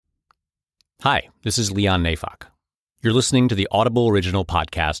Hi, this is Leon Neyfakh. You're listening to the Audible original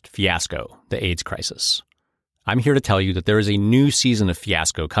podcast, Fiasco, The AIDS Crisis. I'm here to tell you that there is a new season of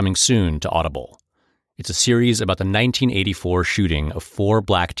Fiasco coming soon to Audible. It's a series about the 1984 shooting of 4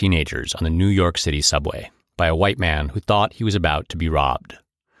 black teenagers on the New York City subway by a white man who thought he was about to be robbed.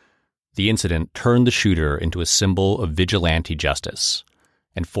 The incident turned the shooter into a symbol of vigilante justice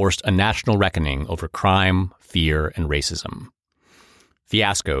and forced a national reckoning over crime, fear, and racism.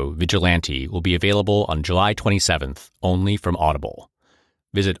 Fiasco, Vigilante will be available on July 27th, only from Audible.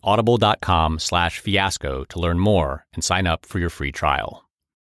 Visit audible.com/fiasco to learn more and sign up for your free trial.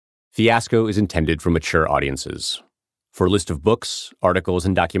 Fiasco is intended for mature audiences. For a list of books, articles,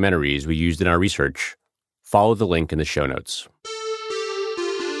 and documentaries we used in our research, follow the link in the show notes.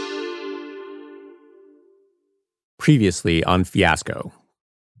 Previously on Fiasco.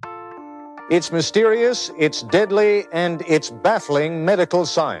 It's mysterious, it's deadly, and it's baffling medical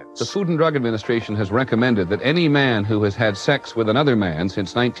science. The Food and Drug Administration has recommended that any man who has had sex with another man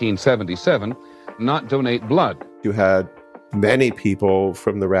since 1977 not donate blood. You had many people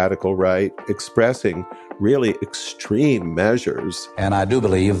from the radical right expressing really extreme measures. And I do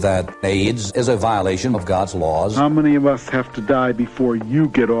believe that AIDS is a violation of God's laws. How many of us have to die before you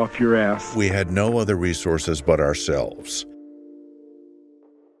get off your ass? We had no other resources but ourselves.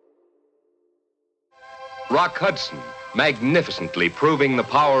 Rock Hudson, magnificently proving the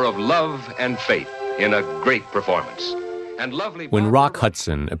power of love and faith in a great performance. And lovely. When Rock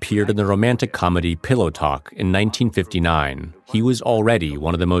Hudson appeared in the romantic comedy Pillow Talk in 1959, he was already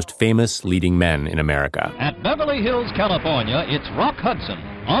one of the most famous leading men in America. At Beverly Hills, California, it's Rock Hudson,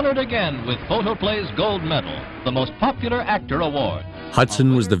 honored again with Photoplay's Gold Medal, the most popular actor award.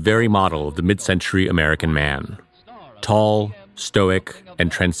 Hudson was the very model of the mid-century American man. Tall, stoic,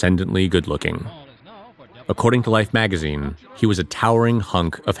 and transcendently good-looking. According to Life magazine, he was a towering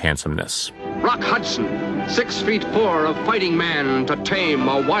hunk of handsomeness. Rock Hudson, 6'4" of fighting man to tame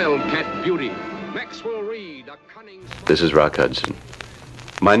a wildcat beauty. Maxwell Reed, a cunning... This is Rock Hudson.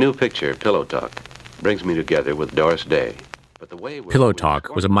 My new picture, Pillow Talk, brings me together with Doris Day. But the way Pillow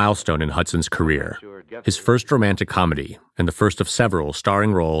Talk was a milestone in Hudson's career. His first romantic comedy, and the first of several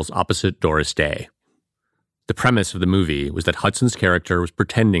starring roles opposite Doris Day. The premise of the movie was that Hudson's character was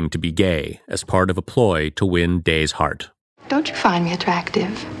pretending to be gay as part of a ploy to win Day's heart. Don't you find me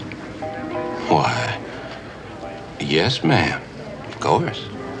attractive? Why, yes, ma'am. Of course.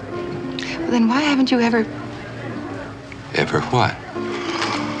 Well, then why haven't you ever... Ever what?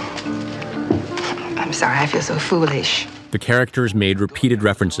 I'm sorry, I feel so foolish. The characters made repeated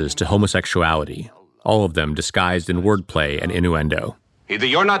references to homosexuality, all of them disguised in wordplay and innuendo. Either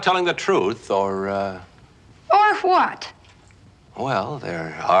you're not telling the truth, or, Or what? Well,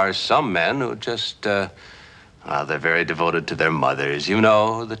 there are some men who just, they're very devoted to their mothers. You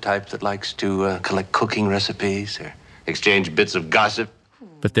know, the type that likes to collect cooking recipes or exchange bits of gossip.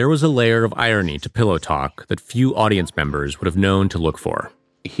 But there was a layer of irony to Pillow Talk that few audience members would have known to look for.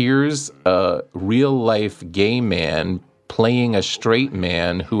 Here's a real-life gay man playing a straight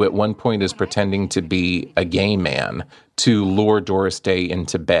man who at one point is pretending to be a gay man to lure Doris Day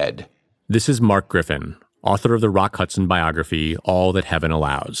into bed. This is Mark Griffin, author of the Rock Hudson biography, All That Heaven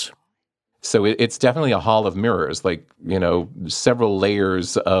Allows. So it's definitely a hall of mirrors, like, several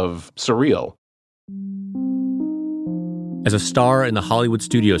layers of surreal. As a star in the Hollywood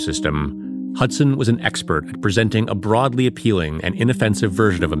studio system, Hudson was an expert at presenting a broadly appealing and inoffensive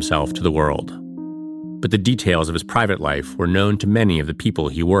version of himself to the world. But the details of his private life were known to many of the people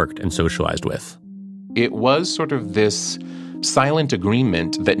he worked and socialized with. It was sort of this silent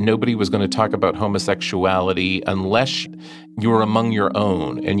agreement that nobody was going to talk about homosexuality unless you were among your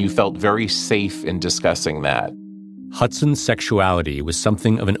own, and you felt very safe in discussing that. Hudson's sexuality was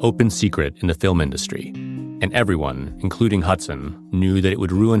something of an open secret in the film industry, and everyone, including Hudson, knew that it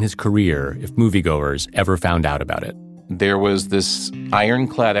would ruin his career if moviegoers ever found out about it. There was this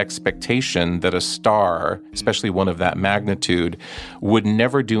ironclad expectation that a star, especially one of that magnitude, would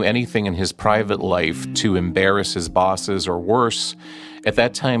never do anything in his private life to embarrass his bosses, or worse. At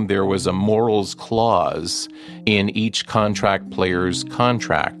that time, there was a morals clause in each contract player's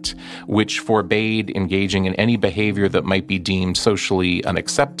contract, which forbade engaging in any behavior that might be deemed socially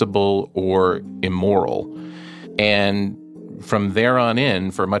unacceptable or immoral. And from there on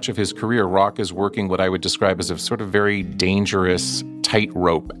in, for much of his career, Rock is working what I would describe as a sort of very dangerous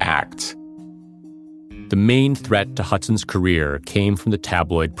tightrope act. The main threat to Hudson's career came from the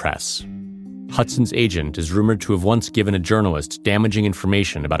tabloid press. Hudson's agent is rumored to have once given a journalist damaging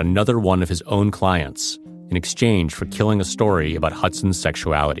information about another one of his own clients in exchange for killing a story about Hudson's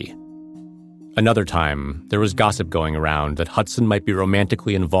sexuality. Another time, there was gossip going around that Hudson might be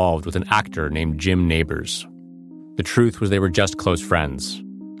romantically involved with an actor named Jim Nabors. The truth was they were just close friends,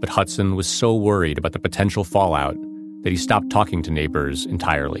 but Hudson was so worried about the potential fallout that he stopped talking to Nabors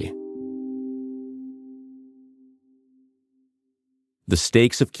entirely. The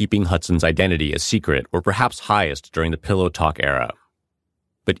stakes of keeping Hudson's identity a secret were perhaps highest during the Pillow Talk era.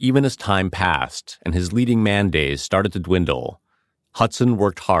 But even as time passed and his leading man days started to dwindle, Hudson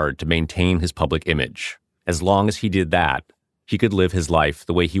worked hard to maintain his public image. As long as he did that, he could live his life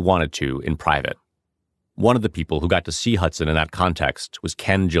the way he wanted to in private. One of the people who got to see Hudson in that context was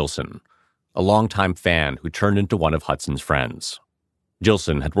Ken Jilson, a longtime fan who turned into one of Hudson's friends.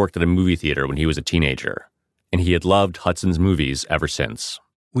 Jilson had worked at a movie theater when he was a teenager, and he had loved Hudson's movies ever since.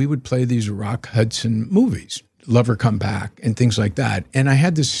 We would play these Rock Hudson movies, Lover Come Back, and things like that. And I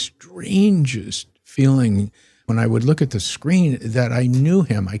had the strangest feeling when I would look at the screen that I knew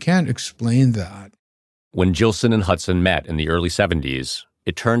him. I can't explain that. When Jilson and Hudson met in the early 70s,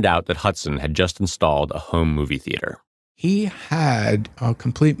 it turned out that Hudson had just installed a home movie theater. He had a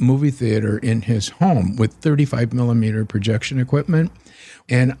complete movie theater in his home with 35 millimeter projection equipment.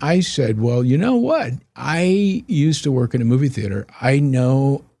 And I said, well, you know what? I used to work in a movie theater. I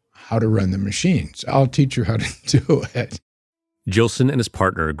know how to run the machines. I'll teach you how to do it. Jilson and his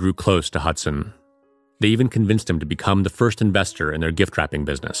partner grew close to Hudson. They even convinced him to become the first investor in their gift wrapping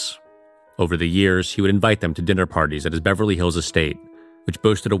business. Over the years, he would invite them to dinner parties at his Beverly Hills estate, which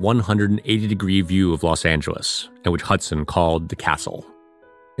boasted a 180-degree view of Los Angeles, and which Hudson called the Castle.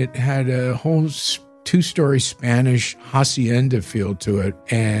 It had a whole two-story Spanish hacienda feel to it,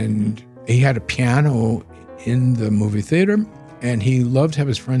 and he had a piano in the movie theater, and he loved to have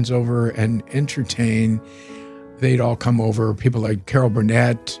his friends over and entertain. They'd all come over, people like Carol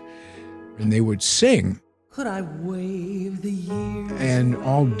Burnett, and they would sing. Could I wave the years and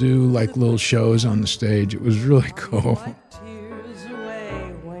all do like little shows on the stage. It was really cool. tears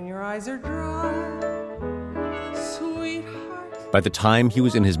away when your eyes are dry, sweetheart? By the time he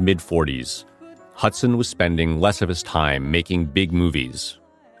was in his mid-40s, Hudson was spending less of his time making big movies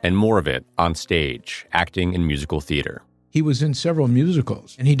and more of it on stage, acting in musical theater. He was in several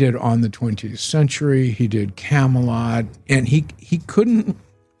musicals, and he did On the 20th Century, he did Camelot, and he couldn't,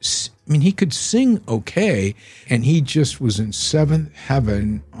 he could sing okay, and he just was in seventh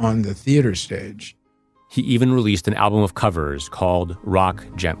heaven on the theater stage. He even released an album of covers called Rock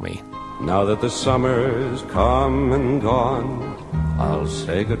Gently. Now that the summer's come and gone, I'll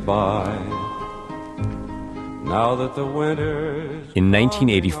say goodbye. Now that the winter's In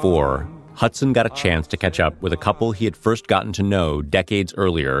 1984, Hudson got a chance to catch up with a couple he had first gotten to know decades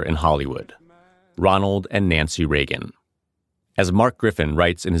earlier in Hollywood, Ronald and Nancy Reagan. As Mark Griffin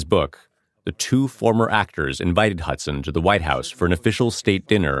writes in his book, the two former actors invited Hudson to the White House for an official state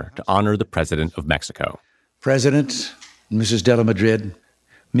dinner to honor the president of Mexico. President, Mrs. de la Madrid,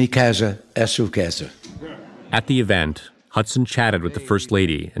 mi casa es su casa. At the event, Hudson chatted with the First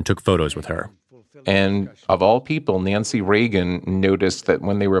Lady and took photos with her. And of all people, Nancy Reagan noticed that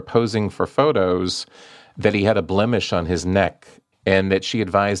when they were posing for photos, that he had a blemish on his neck and that she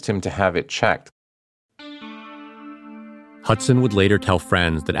advised him to have it checked. Hudson would later tell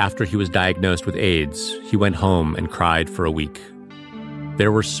friends that after he was diagnosed with AIDS, he went home and cried for a week.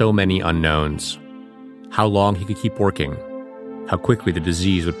 There were so many unknowns. How long he could keep working, how quickly the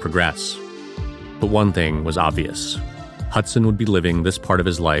disease would progress. But one thing was obvious. Hudson would be living this part of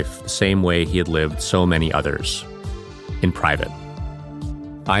his life the same way he had lived so many others, in private.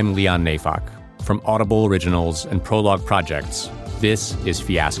 I'm Leon Neyfakh. From Audible Originals and Prologue Projects, this is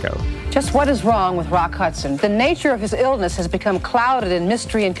Fiasco. Just what is wrong with Rock Hudson? The nature of his illness has become clouded in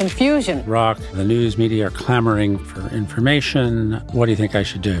mystery and confusion. Rock, the news media are clamoring for information. What do you think I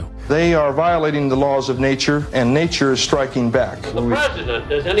should do? They are violating the laws of nature, and nature is striking back. The president,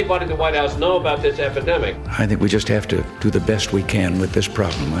 does anybody in the White House know about this epidemic? I think we just have to do the best we can with this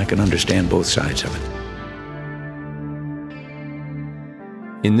problem. I can understand both sides of it.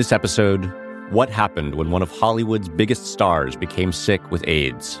 In this episode, what happened when one of Hollywood's biggest stars became sick with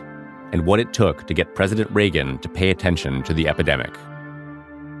AIDS, and what it took to get President Reagan to pay attention to the epidemic.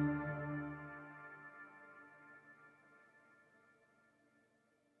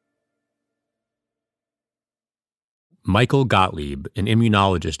 Michael Gottlieb, an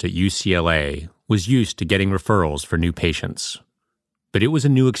immunologist at UCLA, was used to getting referrals for new patients. But it was a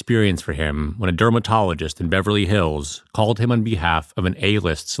new experience for him when a dermatologist in Beverly Hills called him on behalf of an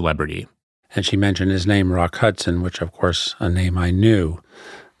A-list celebrity. And she mentioned his name, Rock Hudson, which, of course, a name I knew.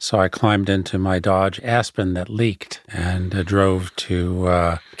 So I climbed into my Dodge Aspen that leaked and drove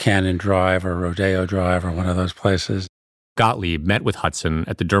to Cannon Drive or Rodeo Drive or one of those places. Gottlieb met with Hudson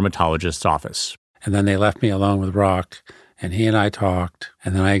at the dermatologist's office. And then they left me alone with Rock, and he and I talked,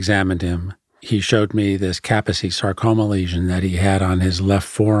 and then I examined him. He showed me this Kaposi sarcoma lesion that he had on his left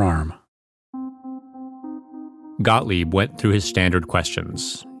forearm. Gottlieb went through his standard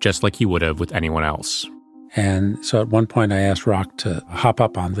questions, just like he would have with anyone else. And so at one point I asked Rock to hop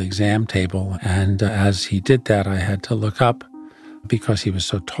up on the exam table, and as he did that, I had to look up because he was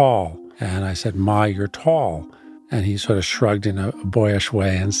so tall. And I said, "Ma, you're tall." And he sort of shrugged in a boyish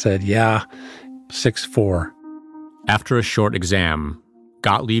way and said, "Yeah, 6'4". After a short exam,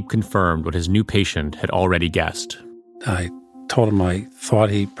 Gottlieb confirmed what his new patient had already guessed. I told him I thought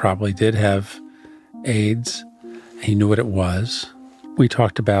he probably did have AIDS. He knew what it was. We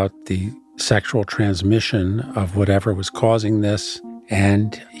talked about the sexual transmission of whatever was causing this,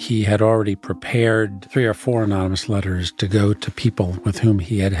 and he had already prepared 3 or 4 anonymous letters to go to people with whom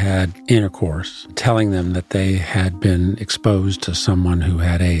he had had intercourse, telling them that they had been exposed to someone who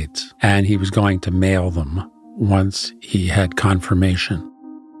had AIDS, and he was going to mail them once he had confirmation.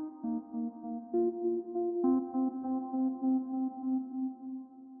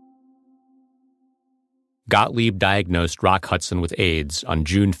 Gottlieb diagnosed Rock Hudson with AIDS on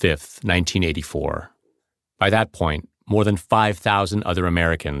June 5, 1984. By that point, more than 5,000 other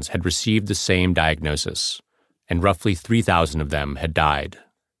Americans had received the same diagnosis, and roughly 3,000 of them had died.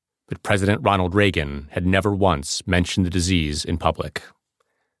 But President Ronald Reagan had never once mentioned the disease in public.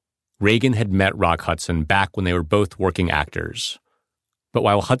 Reagan had met Rock Hudson back when they were both working actors. But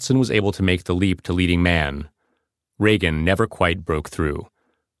while Hudson was able to make the leap to leading man, Reagan never quite broke through.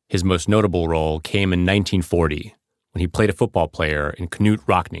 His most notable role came in 1940, when he played a football player in Knute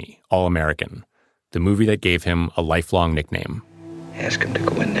Rockne, All-American, the movie that gave him a lifelong nickname. Ask them to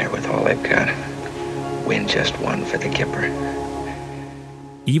go in there with all they've got. Win just one for the Kipper.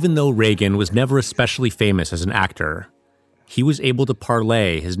 Even though Reagan was never especially famous as an actor, he was able to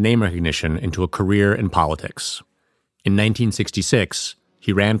parlay his name recognition into a career in politics. In 1966,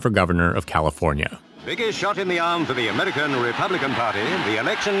 he ran for governor of California. Biggest shot in the arm for the American Republican Party, the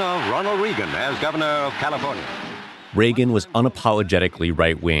election of Ronald Reagan as governor of California. Reagan was unapologetically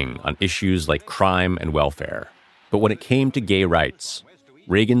right-wing on issues like crime and welfare. But when it came to gay rights,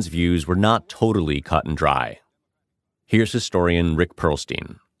 Reagan's views were not totally cut and dry. Here's historian Rick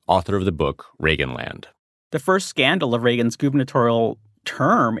Perlstein, author of the book Reaganland. The first scandal of Reagan's gubernatorial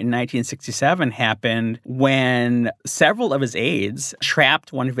term in 1967 happened when several of his aides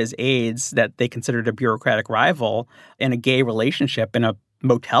trapped one of his aides that they considered a bureaucratic rival in a gay relationship in a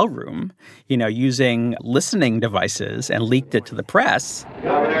motel room, using listening devices, and leaked it to the press.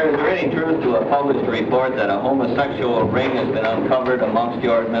 Governor, is there any truth to a published report that a homosexual ring has been uncovered amongst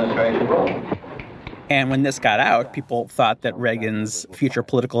your administration? And when this got out, people thought that Reagan's future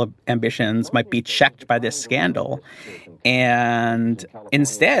political ambitions might be checked by this scandal. And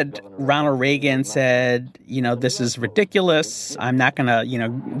instead, Ronald Reagan said, this is ridiculous. I'm not going to,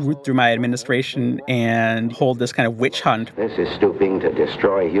 root through my administration and hold this kind of witch hunt. This is stooping to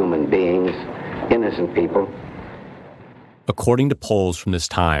destroy human beings, innocent people. According to polls from this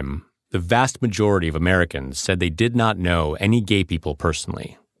time, the vast majority of Americans said they did not know any gay people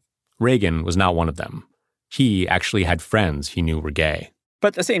personally. Reagan was not one of them. He actually had friends he knew were gay. But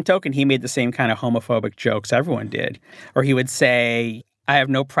at the same token, he made the same kind of homophobic jokes everyone did. Or he would say, I have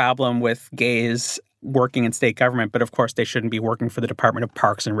no problem with gays working in state government, but of course they shouldn't be working for the Department of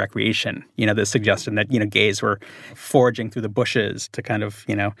Parks and Recreation. The suggestion that, gays were foraging through the bushes to kind of,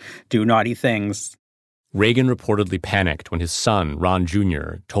 do naughty things. Reagan reportedly panicked when his son, Ron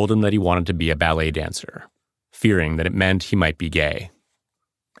Jr., told him that he wanted to be a ballet dancer, fearing that it meant he might be gay.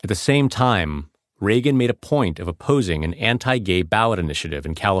 At the same time, Reagan made a point of opposing an anti-gay ballot initiative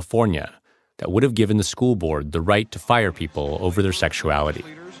in California that would have given the school board the right to fire people over their sexuality.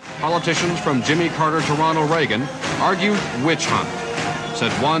 Politicians from Jimmy Carter to Ronald Reagan argued witch hunt.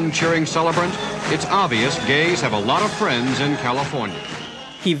 Said one cheering celebrant, it's obvious gays have a lot of friends in California.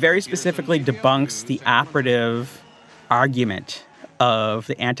 He very specifically debunks the operative argument of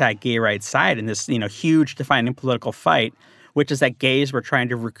the anti-gay rights side in this, huge defining political fight, which is that gays were trying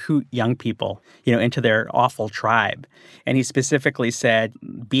to recruit young people, into their awful tribe. And he specifically said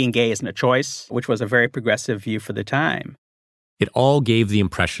being gay isn't a choice, which was a very progressive view for the time. It all gave the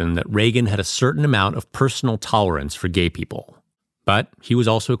impression that Reagan had a certain amount of personal tolerance for gay people. But he was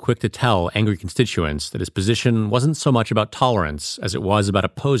also quick to tell angry constituents that his position wasn't so much about tolerance as it was about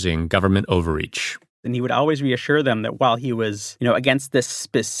opposing government overreach. And he would always reassure them that while he was, against this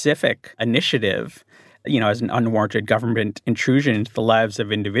specific initiative, as an unwarranted government intrusion into the lives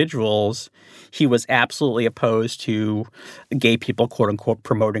of individuals. He was absolutely opposed to gay people, quote unquote,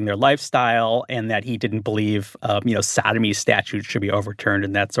 promoting their lifestyle, and that he didn't believe, sodomy statutes should be overturned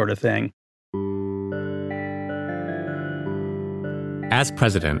and that sort of thing. As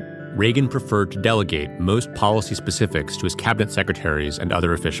president, Reagan preferred to delegate most policy specifics to his cabinet secretaries and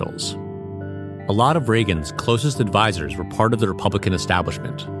other officials. A lot of Reagan's closest advisors were part of the Republican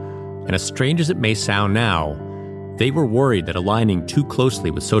establishment, and as strange as it may sound now, they were worried that aligning too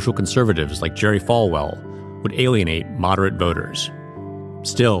closely with social conservatives like Jerry Falwell would alienate moderate voters.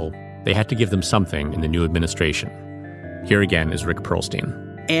 Still, they had to give them something in the new administration. Here again is Rick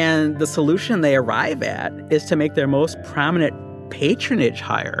Perlstein. And the solution they arrive at is to make their most prominent patronage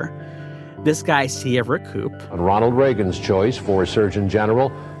hire this guy, C. Everett Koop. On Ronald Reagan's choice for Surgeon General,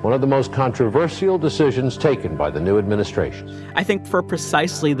 one of the most controversial decisions taken by the new administration. I think for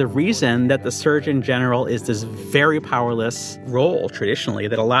precisely the reason that the Surgeon General is this very powerless role traditionally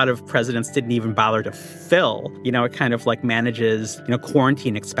that a lot of presidents didn't even bother to fill. It kind of like manages,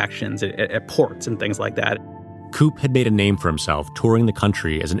 quarantine inspections at ports and things like that. Koop had made a name for himself touring the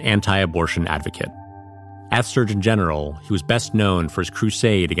country as an anti-abortion advocate. As Surgeon General, he was best known for his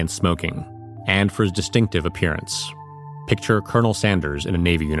crusade against smoking and for his distinctive appearance. Picture Colonel Sanders in a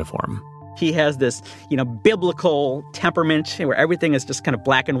Navy uniform. He has this, biblical temperament where everything is just kind of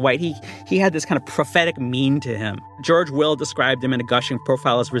black and white. He had this kind of prophetic mien to him. George Will described him in a gushing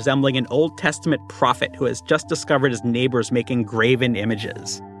profile as resembling an Old Testament prophet who has just discovered his neighbors making graven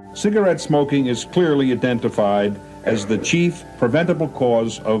images. Cigarette smoking is clearly identified as the chief preventable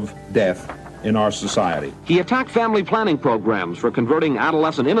cause of death in our society. He attacked family planning programs for converting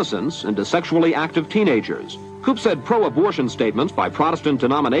adolescent innocents into sexually active teenagers. Koop said pro-abortion statements by Protestant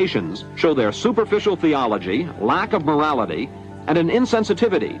denominations show their superficial theology, lack of morality, and an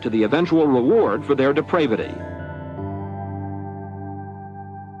insensitivity to the eventual reward for their depravity.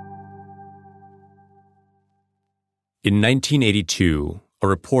 In 1982, a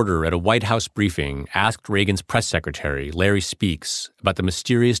reporter at a White House briefing asked Reagan's press secretary, Larry Speakes, about the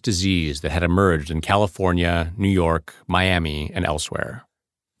mysterious disease that had emerged in California, New York, Miami, and elsewhere.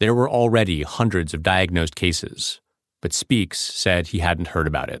 There were already hundreds of diagnosed cases, but Speakes said he hadn't heard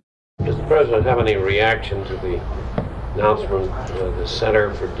about it. Does the president have any reaction to the announcement of the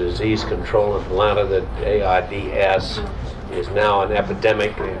Center for Disease Control in Atlanta that AIDS is now an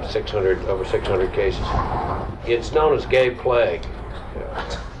epidemic, over 600 cases? It's known as gay plague.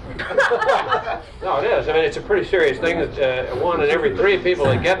 No, it is. I mean, it's a pretty serious thing that 1 in every 3 people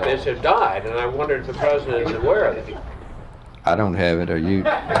that get this have died, and I wonder if the president is aware of it. I don't have it. Are you?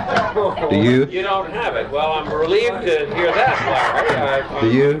 Do you? You don't have it. Well, I'm relieved to hear that, Larry.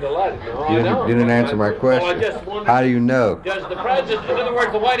 Do you? No, you I don't. didn't answer my question. Well, I just wondered, how do you know? Does the president, in other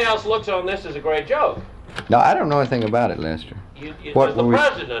words, the White House looks on this as a great joke? No, I don't know anything about it, Lester.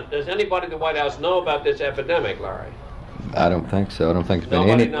 Does anybody in the White House know about this epidemic, Larry? I don't think so. I don't think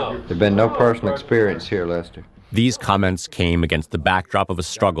there's been no personal experience here, Lester. These comments came against the backdrop of a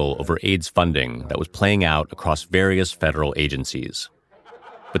struggle over AIDS funding that was playing out across various federal agencies.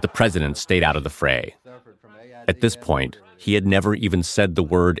 But the president stayed out of the fray. At this point, he had never even said the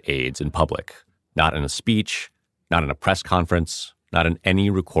word AIDS in public, not in a speech, not in a press conference, not in any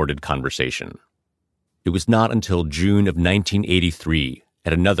recorded conversation. It was not until June of 1983,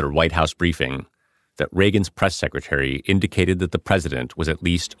 at another White House briefing, that Reagan's press secretary indicated that the president was at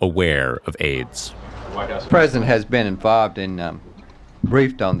least aware of AIDS. The president has been involved in,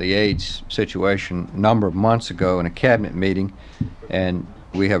 briefed on the AIDS situation a number of months ago in a cabinet meeting, and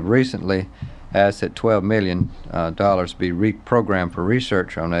we have recently asked that $12 million be reprogrammed for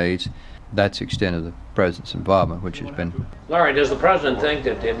research on AIDS. That's the extent of the president's involvement, which has been... Larry, does the president think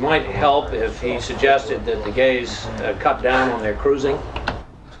that it might help if he suggested that the gays cut down on their cruising?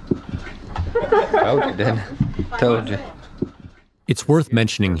 Told you, didn't I? Told you. It's worth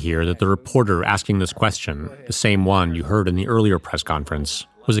mentioning here that the reporter asking this question, the same one you heard in the earlier press conference,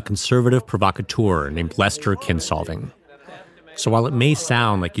 was a conservative provocateur named Lester Kinsolving. So while it may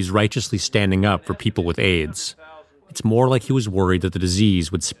sound like he's righteously standing up for people with AIDS, it's more like he was worried that the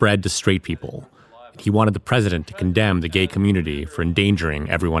disease would spread to straight people. He wanted the president to condemn the gay community for endangering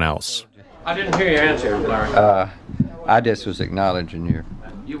everyone else. I didn't hear your answer, Larry. I just was acknowledging your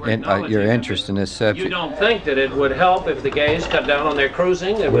interest in this subject. You don't think that it would help if the gays cut down on their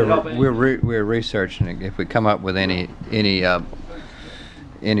cruising? We're researching it. If we come up with any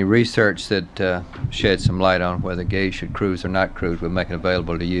research that sheds some light on whether gays should cruise or not cruise, we'll make it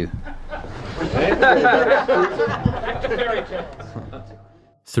available to you.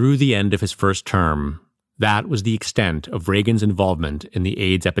 Through the end of his first term, that was the extent of Reagan's involvement in the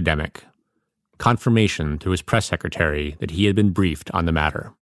AIDS epidemic. confirmation through his press secretary that he had been briefed on the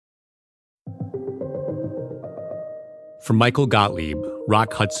matter. For Michael Gottlieb,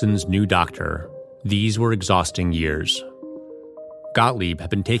 Rock Hudson's new doctor, these were exhausting years. Gottlieb had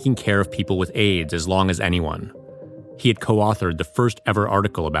been taking care of people with AIDS as long as anyone. He had co-authored the first ever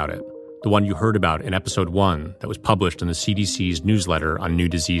article about it, the one you heard about in episode 1 that was published in the CDC's newsletter on new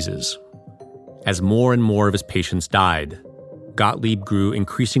diseases. As more and more of his patients died, Gottlieb grew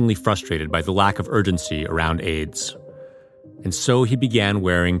increasingly frustrated by the lack of urgency around AIDS. And so he began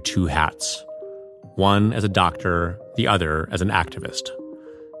wearing 2 hats, one as a doctor, the other as an activist.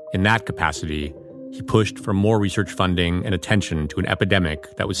 In that capacity, he pushed for more research funding and attention to an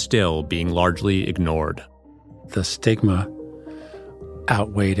epidemic that was still being largely ignored. The stigma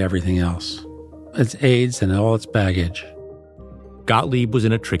outweighed everything else. It's AIDS and all its baggage. Gottlieb was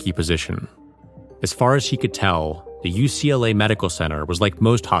in a tricky position. As far as he could tell, the UCLA Medical Center was like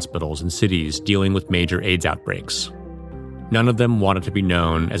most hospitals in cities dealing with major AIDS outbreaks. None of them wanted to be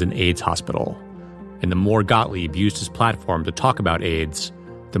known as an AIDS hospital. And the more Gottlieb used his platform to talk about AIDS,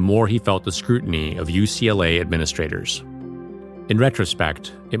 the more he felt the scrutiny of UCLA administrators. In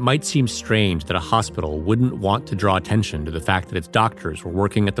retrospect, it might seem strange that a hospital wouldn't want to draw attention to the fact that its doctors were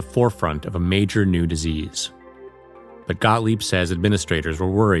working at the forefront of a major new disease. But Gottlieb says administrators were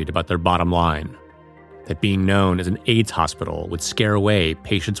worried about their bottom line, that being known as an AIDS hospital would scare away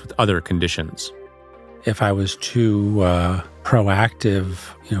patients with other conditions. If I was too proactive,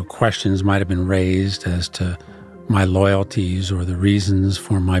 questions might have been raised as to my loyalties or the reasons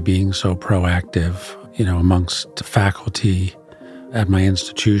for my being so proactive, amongst faculty at my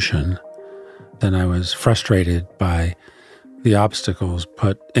institution. Then I was frustrated by the obstacles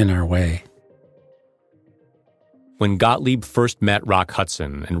put in our way. When Gottlieb first met Rock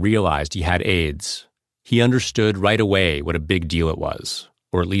Hudson and realized he had AIDS, he understood right away what a big deal it was,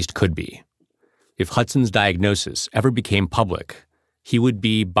 or at least could be. If Hudson's diagnosis ever became public, he would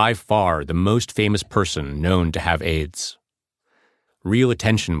be by far the most famous person known to have AIDS. Real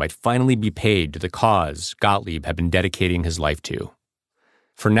attention might finally be paid to the cause Gottlieb had been dedicating his life to.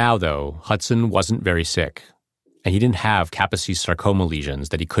 For now, though, Hudson wasn't very sick, and he didn't have Kaposi's sarcoma lesions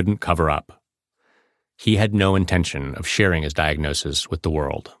that he couldn't cover up. He had no intention of sharing his diagnosis with the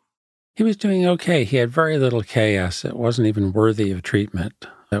world. He was doing okay. He had very little KS. It wasn't even worthy of treatment.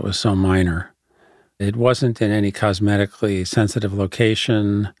 It was so minor. It wasn't in any cosmetically sensitive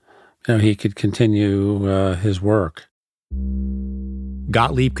location. He could continue his work.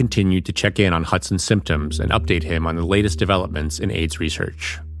 Gottlieb continued to check in on Hudson's symptoms and update him on the latest developments in AIDS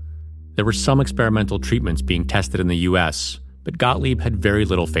research. There were some experimental treatments being tested in the U.S., but Gottlieb had very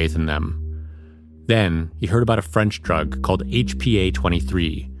little faith in them. Then he heard about a French drug called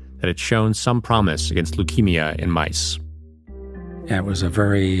HPA-23 that had shown some promise against leukemia in mice. It was a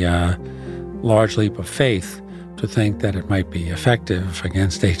very large leap of faith to think that it might be effective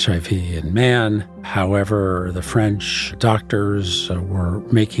against HIV in man. However, the French doctors were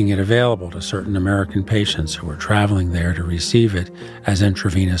making it available to certain American patients who were traveling there to receive it as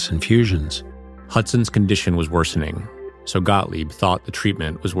intravenous infusions. Hudson's condition was worsening, so Gottlieb thought the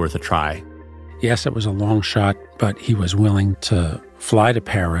treatment was worth a try. Yes, it was a long shot, but he was willing to fly to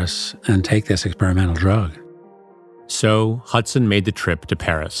Paris and take this experimental drug. So Hudson made the trip to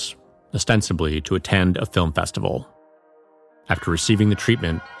Paris, ostensibly to attend a film festival. After receiving the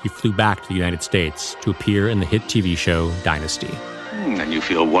treatment, he flew back to the United States to appear in the hit TV show Dynasty. And you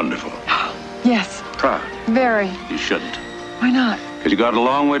feel wonderful. Yes. Proud. Very. You shouldn't. Why not? Because you got a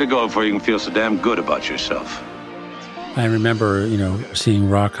long way to go before you can feel so damn good about yourself. I remember, seeing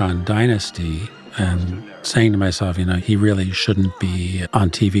Rock on Dynasty and saying to myself, he really shouldn't be on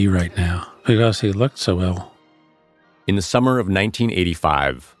TV right now because he looked so ill. In the summer of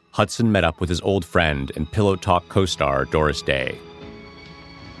 1985, Hudson met up with his old friend and Pillow Talk co-star Doris Day.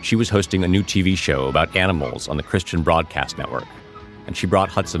 She was hosting a new TV show about animals on the Christian Broadcast Network, and she brought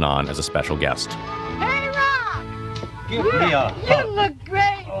Hudson on as a special guest. Hey, Rock! Give me a hug. You look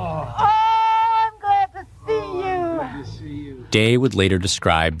great. Oh, I'm glad to see you. Day would later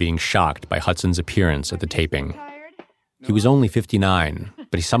describe being shocked by Hudson's appearance at the taping. He was only 59,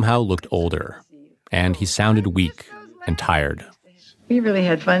 but he somehow looked older, and he sounded weak and tired. We really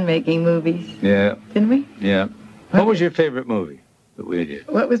had fun making movies. Yeah. Didn't we? Yeah. What was your favorite movie that we did?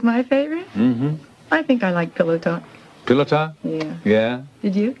 What was my favorite? Mm-hmm. I think I liked Pillow Talk. Pillow Talk? Yeah. Yeah.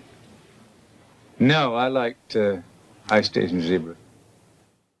 Did you? No, I liked High Station Zebra.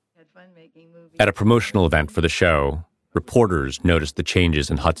 At a promotional event for the show, reporters noticed the changes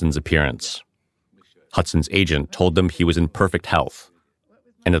in Hudson's appearance. Hudson's agent told them he was in perfect health,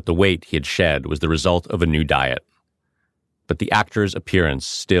 and that the weight he had shed was the result of a new diet. but the actor's appearance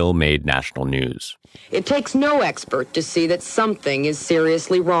still made national news. It takes no expert to see that something is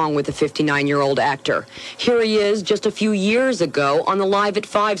seriously wrong with the 59-year-old actor. Here he is just a few years ago on the Live at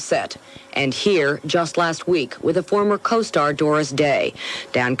 5 set. And here, just last week, with a former co-star Doris Day,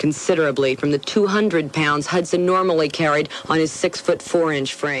 down considerably from the 200 pounds Hudson normally carried on his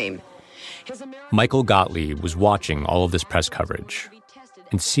 6'4" frame. Michael Gottlieb was watching all of this press coverage,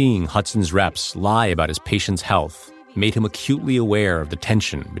 and seeing Hudson's reps lie about his patient's health made him acutely aware of the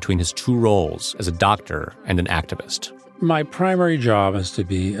tension between his two roles as a doctor and an activist. My primary job is to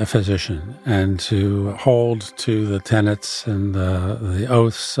be a physician and to hold to the tenets and the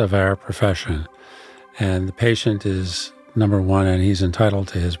oaths of our profession. And the patient is number one, and he's entitled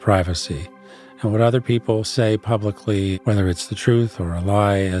to his privacy. And what other people say publicly, whether it's the truth or a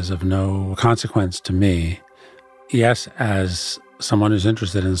lie, is of no consequence to me. Yes, as someone who's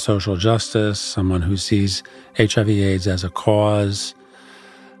interested in social justice, someone who sees HIV/AIDS as a cause,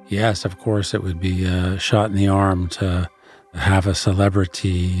 yes, of course, it would be a shot in the arm to have a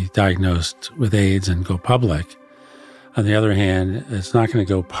celebrity diagnosed with AIDS and go public. On the other hand, it's not going to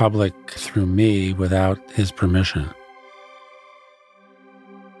go public through me without his permission.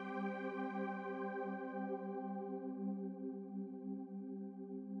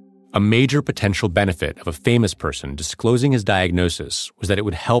 A major potential benefit of a famous person disclosing his diagnosis was that it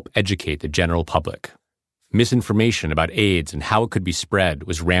would help educate the general public. Misinformation about AIDS and how it could be spread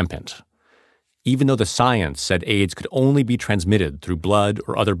was rampant. Even though the science said AIDS could only be transmitted through blood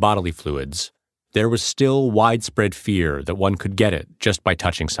or other bodily fluids, there was still widespread fear that one could get it just by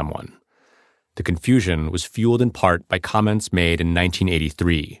touching someone. The confusion was fueled in part by comments made in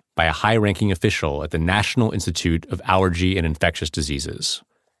 1983 by a high-ranking official at the National Institute of Allergy and Infectious Diseases,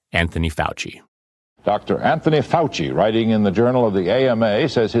 Anthony Fauci. Dr. Anthony Fauci, writing in the Journal of the AMA,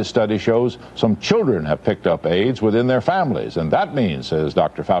 says his study shows some children have picked up AIDS within their families. And that means, says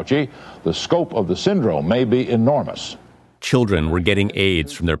Dr. Fauci, the scope of the syndrome may be enormous. Children were getting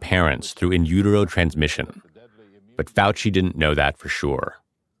AIDS from their parents through in utero transmission. But Fauci didn't know that for sure.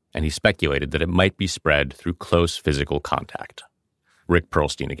 And he speculated that it might be spread through close physical contact. Rick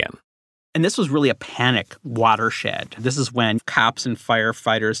Perlstein again. And this was really a panic watershed. This is when cops and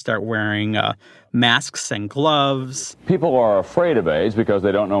firefighters start wearing masks and gloves. People are afraid of AIDS because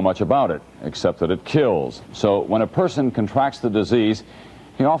they don't know much about it, except that it kills. So when a person contracts the disease,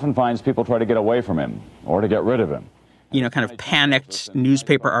 he often finds people try to get away from him or to get rid of him. You know, kind of panicked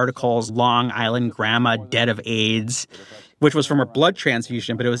newspaper articles, Long Island Grandma dead of AIDS, which was from her blood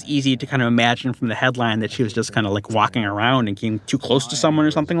transfusion, but it was easy to kind of imagine from the headline that she was just kind of like walking around and came too close to someone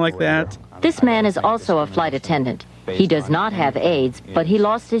or something like that. This man is also a flight attendant. He does not have AIDS, but he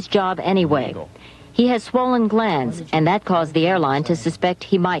lost his job anyway. He has swollen glands, and that caused the airline to suspect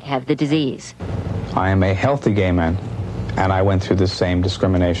he might have the disease. I am a healthy gay man, and I went through the same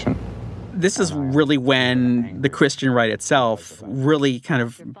discrimination. This is really when the Christian right itself really kind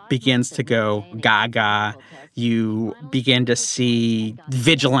of begins to go gaga. You begin to see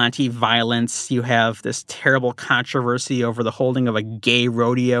vigilante violence. You have this terrible controversy over the holding of a gay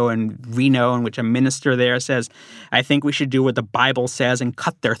rodeo in Reno, in which a minister there says, I think we should do what the Bible says and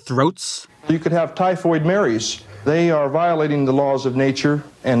cut their throats. You could have typhoid Marys. They are violating the laws of nature,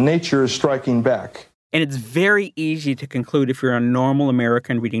 and nature is striking back. And it's very easy to conclude, if you're a normal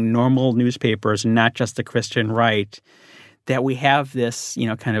American reading normal newspapers and not just the Christian right, that we have this, you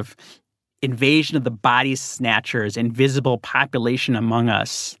know, kind of invasion of the body snatchers, invisible population among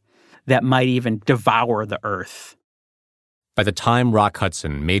us that might even devour the earth. By the time Rock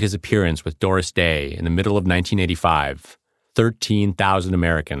Hudson made his appearance with Doris Day in the middle of 1985, 13,000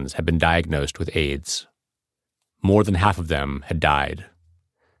 Americans had been diagnosed with AIDS. More than half of them had died.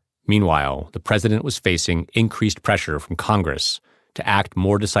 Meanwhile, the president was facing increased pressure from Congress to act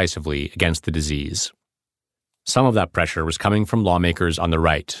more decisively against the disease. Some of that pressure was coming from lawmakers on the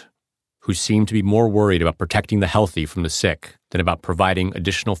right, who seemed to be more worried about protecting the healthy from the sick than about providing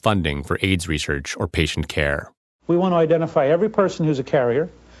additional funding for AIDS research or patient care. We want to identify every person who's a carrier,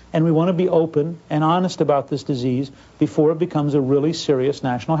 and we want to be open and honest about this disease before it becomes a really serious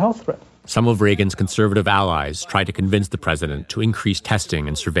national health threat. Some of Reagan's conservative allies tried to convince the president to increase testing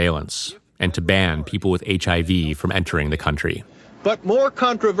and surveillance and to ban people with HIV from entering the country. But more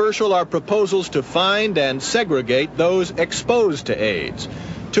controversial are proposals to find and segregate those exposed to AIDS,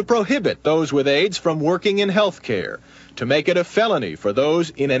 to prohibit those with AIDS from working in health care, to make it a felony for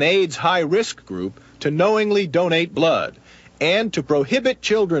those in an AIDS high-risk group to knowingly donate blood, and to prohibit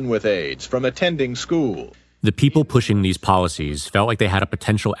children with AIDS from attending school. The people pushing these policies felt like they had a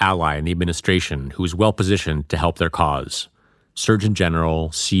potential ally in the administration who was well-positioned to help their cause, Surgeon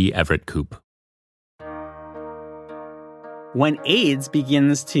General C. Everett Koop. When AIDS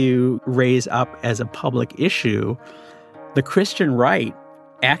begins to raise up as a public issue, the Christian right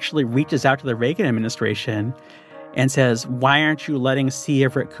actually reaches out to the Reagan administration and says, why aren't you letting C.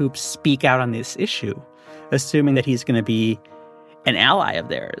 Everett Koop speak out on this issue, assuming that he's going to be an ally of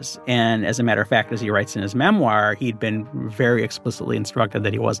theirs? And as a matter of fact, as he writes in his memoir, he'd been very explicitly instructed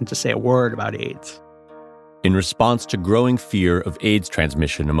that he wasn't to say a word about AIDS. In response to growing fear of AIDS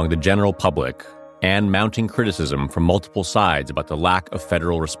transmission among the general public and mounting criticism from multiple sides about the lack of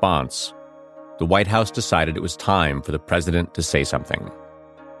federal response, the White House decided it was time for the president to say something.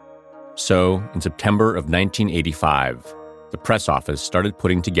 So, in September of 1985, the press office started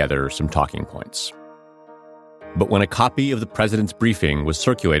putting together some talking points. But when a copy of the president's briefing was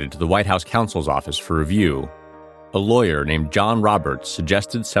circulated to the White House counsel's office for review, a lawyer named John Roberts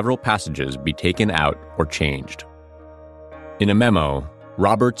suggested several passages be taken out or changed. In a memo,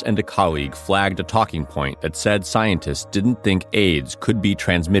 Roberts and a colleague flagged a talking point that said scientists didn't think AIDS could be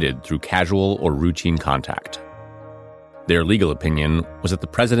transmitted through casual or routine contact. Their legal opinion was that the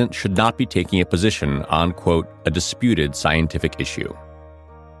president should not be taking a position on, quote, a disputed scientific issue.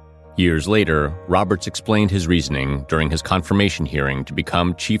 Years later, Roberts explained his reasoning during his confirmation hearing to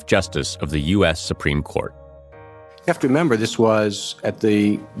become Chief Justice of the U.S. Supreme Court. You have to remember, this was at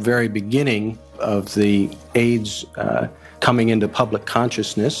the very beginning of the AIDS coming into public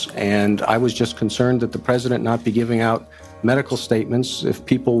consciousness, and I was just concerned that the president not be giving out medical statements if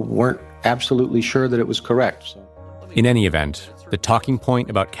people weren't absolutely sure that it was correct. So. In any event, the talking point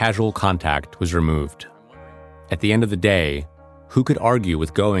about casual contact was removed. At the end of the day, who could argue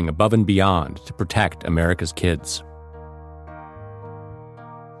with going above and beyond to protect America's kids?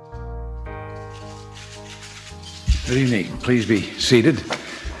 Good evening. Please be seated.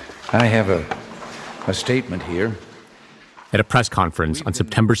 I have a statement here. At a press conference on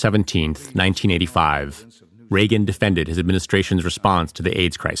September 17th, 1985, Reagan defended his administration's response to the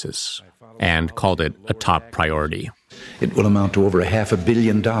AIDS crisis and called it a top priority. It will amount to over $500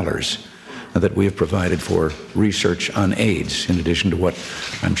 million that we have provided for research on AIDS, in addition to what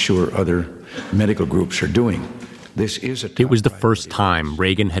I'm sure other medical groups are doing. It was the first time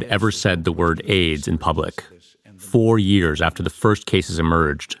Reagan had ever said the word AIDS in public, 4 years after the first cases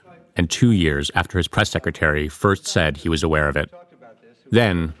emerged, and 2 years after his press secretary first said he was aware of it.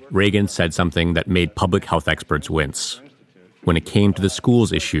 Then, Reagan said something that made public health experts wince. When it came to the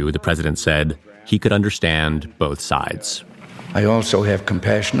schools issue, the president said he could understand both sides. I also have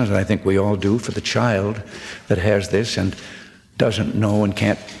compassion, as I think we all do, for the child that has this and doesn't know and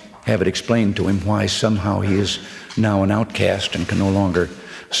can't have it explained to him why somehow he is now an outcast and can no longer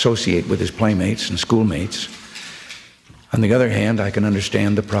associate with his playmates and schoolmates. On the other hand, I can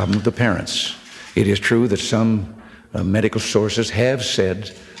understand the problem of the parents. It is true that some medical sources have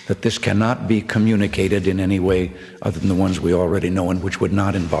said that this cannot be communicated in any way other than the ones we already know, and which would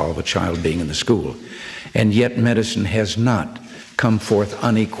not involve a child being in the school. And yet medicine has not come forth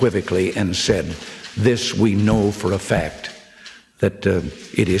unequivocally and said, this we know for a fact, that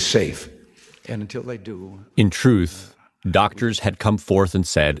it is safe. And until they do... In truth, doctors had come forth and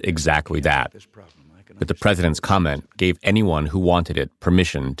said exactly that. But the president's comment gave anyone who wanted it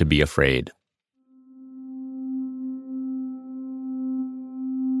permission to be afraid.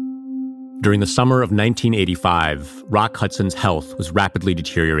 During the summer of 1985, Rock Hudson's health was rapidly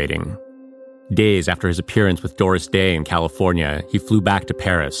deteriorating. Days after his appearance with Doris Day in California, he flew back to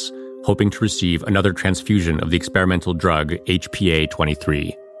Paris, hoping to receive another transfusion of the experimental drug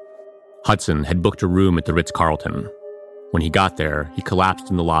HPA-23. Hudson had booked a room at the Ritz-Carlton. When he got there, he collapsed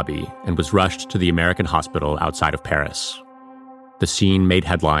in the lobby and was rushed to the American hospital outside of Paris. The scene made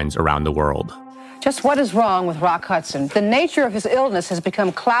headlines around the world. Just what is wrong with Rock Hudson? The nature of his illness has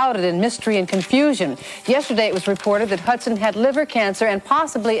become clouded in mystery and confusion. Yesterday it was reported that Hudson had liver cancer and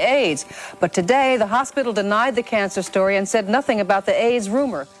possibly AIDS. But today the hospital denied the cancer story and said nothing about the AIDS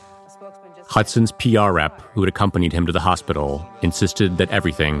rumor. Hudson's PR rep, who had accompanied him to the hospital, insisted that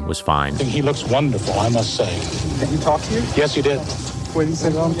everything was fine. He looks wonderful, I must say. Did he talk to you? Yes, he did. What did he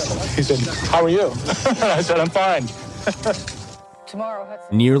say to him? He said, how are you? I said, I'm fine.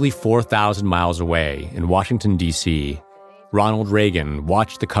 Nearly 4,000 miles away in Washington, D.C., Ronald Reagan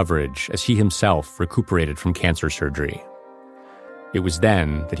watched the coverage as he himself recuperated from cancer surgery. It was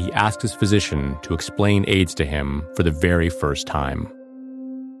then that he asked his physician to explain AIDS to him for the very first time.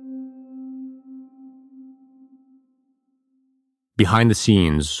 Behind the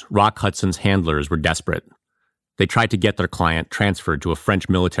scenes, Rock Hudson's handlers were desperate. They tried to get their client transferred to a French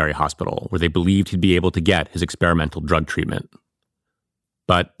military hospital where they believed he'd be able to get his experimental drug treatment.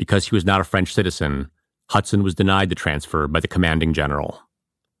 But because he was not a French citizen, Hudson was denied the transfer by the commanding general.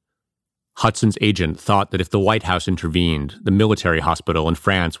 Hudson's agent thought that if the White House intervened, the military hospital in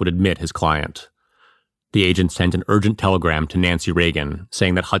France would admit his client. The agent sent an urgent telegram to Nancy Reagan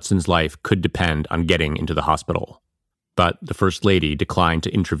saying that Hudson's life could depend on getting into the hospital. But the First Lady declined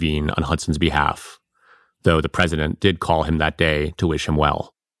to intervene on Hudson's behalf, though the president did call him that day to wish him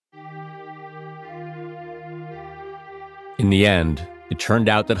well. In the end, it turned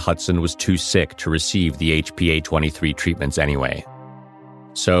out that Hudson was too sick to receive the HPA-23 treatments anyway.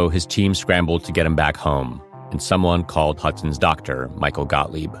 So his team scrambled to get him back home, and someone called Hudson's doctor, Michael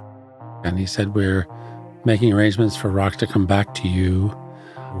Gottlieb. And he said, "We're making arrangements for Rock to come back to you.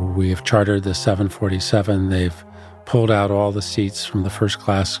 We have chartered the 747. They've pulled out all the seats from the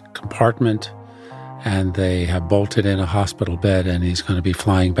first-class compartment, and they have bolted in a hospital bed, and he's going to be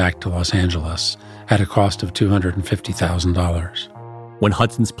flying back to Los Angeles at a cost of $250,000. When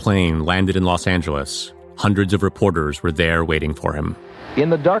Hudson's plane landed in Los Angeles, hundreds of reporters were there waiting for him. In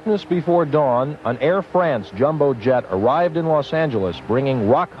the darkness before dawn, an Air France jumbo jet arrived in Los Angeles, bringing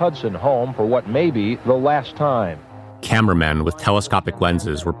Rock Hudson home for what may be the last time. Cameramen with telescopic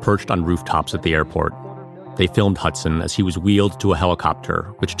lenses were perched on rooftops at the airport. They filmed Hudson as he was wheeled to a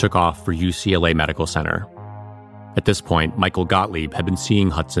helicopter, which took off for UCLA Medical Center. At this point, Michael Gottlieb had been seeing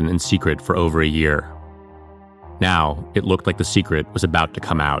Hudson in secret for over a year. Now, it looked like the secret was about to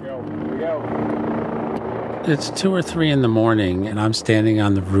come out. It's 2 or 3 in the morning, and I'm standing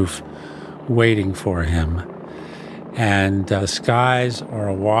on the roof waiting for him. And the skies are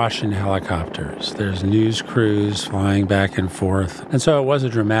awash in helicopters. There's news crews flying back and forth. And so it was a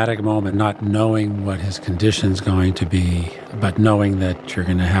dramatic moment, not knowing what his condition's going to be, but knowing that you're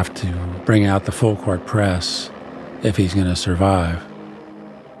going to have to bring out the full court press if he's going to survive.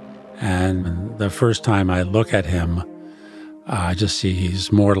 And the first time I look at him, I just see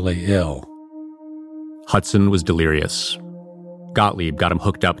he's mortally ill. Hudson was delirious. Gottlieb got him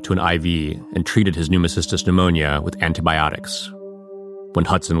hooked up to an IV and treated his pneumocystis pneumonia with antibiotics. When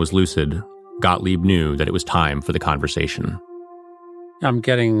Hudson was lucid, Gottlieb knew that it was time for the conversation. I'm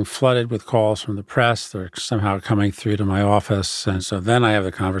getting flooded with calls from the press. They're somehow coming through to my office. And so then I have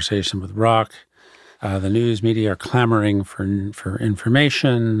the conversation with Rock. The news media are clamoring for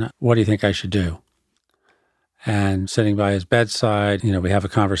information. What do you think I should do? And sitting by his bedside, we have a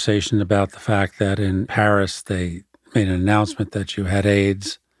conversation about the fact that in Paris, they made an announcement that you had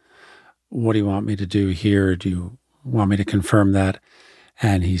AIDS. What do you want me to do here? Do you want me to confirm that?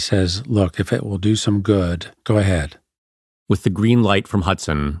 And he says, look, if it will do some good, go ahead. With the green light from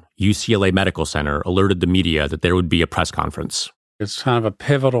Hudson, UCLA Medical Center alerted the media that there would be a press conference. It's kind of a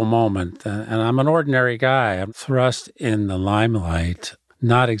pivotal moment, and I'm an ordinary guy. I'm thrust in the limelight,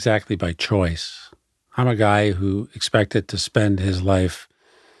 not exactly by choice. I'm a guy who expected to spend his life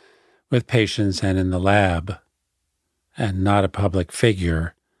with patients and in the lab, and not a public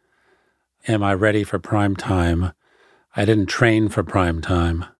figure. Am I ready for prime time? I didn't train for prime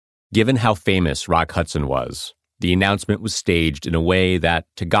time. Given how famous Rock Hudson was, the announcement was staged in a way that,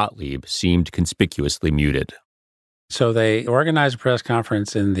 to Gottlieb, seemed conspicuously muted. So they organized a press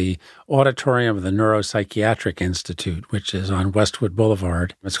conference in the auditorium of the Neuropsychiatric Institute, which is on Westwood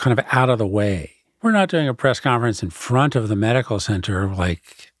Boulevard. It's kind of out of the way. We're not doing a press conference in front of the medical center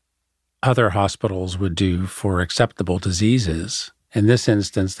like other hospitals would do for acceptable diseases. In this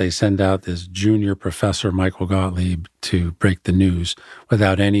instance, they send out this junior professor, Michael Gottlieb, to break the news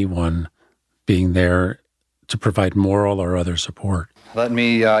without anyone being there to provide moral or other support. Let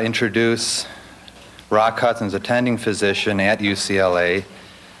me introduce Rock Hudson's attending physician at UCLA,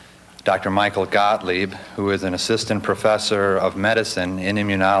 Dr. Michael Gottlieb, who is an assistant professor of medicine in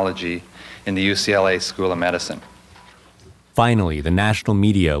immunology in the UCLA School of Medicine. Finally, the national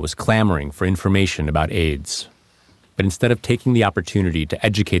media was clamoring for information about AIDS. But instead of taking the opportunity to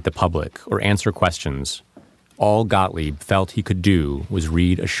educate the public or answer questions, all Gottlieb felt he could do was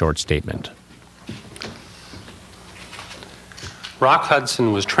read a short statement. Rock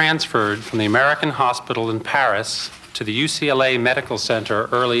Hudson was transferred from the American Hospital in Paris to the UCLA Medical Center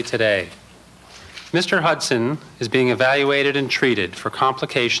early today. Mr. Hudson is being evaluated and treated for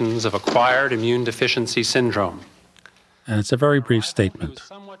complications of acquired immune deficiency syndrome. And it's a very brief statement,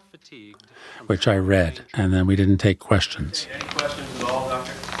 which I read, and then we didn't take questions. Any questions at all,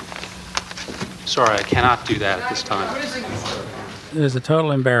 Doctor? Sorry, I cannot do that at this time. It is a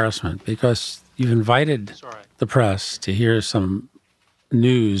total embarrassment because you've invited the press to hear some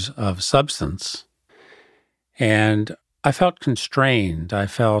news of substance, and I felt constrained. I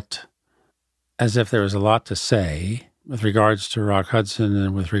felt as if there was a lot to say with regards to Rock Hudson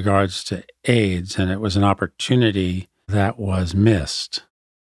and with regards to AIDS, and it was an opportunity that was missed.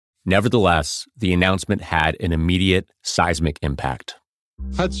 Nevertheless, the announcement had an immediate seismic impact.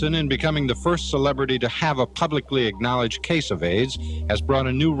 Hudson, in becoming the first celebrity to have a publicly acknowledged case of AIDS, has brought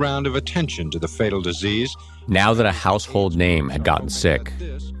a new round of attention to the fatal disease. Now that a household name had gotten sick,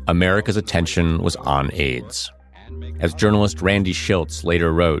 America's attention was on AIDS. As journalist Randy Shilts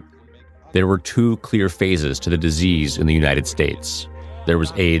later wrote, there were two clear phases to the disease in the United States. There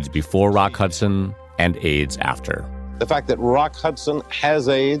was AIDS before Rock Hudson and AIDS after. The fact that Rock Hudson has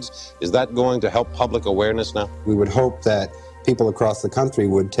AIDS, is that going to help public awareness now? We would hope that people across the country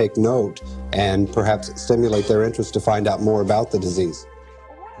would take note and perhaps stimulate their interest to find out more about the disease.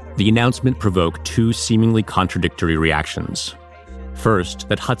 The announcement provoked two seemingly contradictory reactions. First,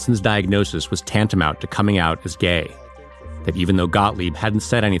 that Hudson's diagnosis was tantamount to coming out as gay. That even though Gottlieb hadn't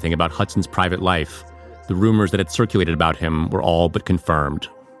said anything about Hudson's private life, the rumors that had circulated about him were all but confirmed.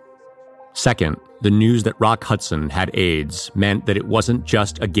 Second, the news that Rock Hudson had AIDS meant that it wasn't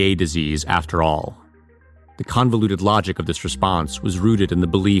just a gay disease after all. The convoluted logic of this response was rooted in the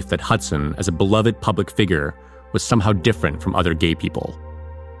belief that Hudson, as a beloved public figure, was somehow different from other gay people.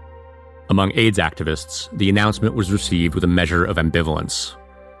 Among AIDS activists, the announcement was received with a measure of ambivalence.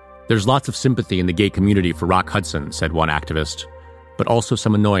 There's lots of sympathy in the gay community for Rock Hudson, said one activist, but also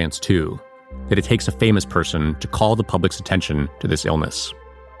some annoyance, too, that it takes a famous person to call the public's attention to this illness.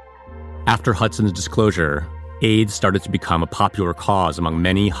 After Hudson's disclosure, AIDS started to become a popular cause among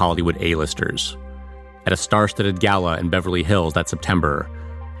many Hollywood A-listers. At a star-studded gala in Beverly Hills that September,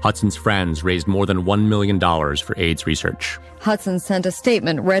 Hudson's friends raised more than $1 million for AIDS research. Hudson sent a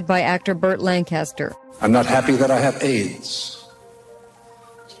statement read by actor Burt Lancaster. I'm not happy that I have AIDS.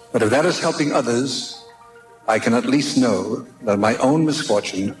 But if that is helping others, I can at least know that my own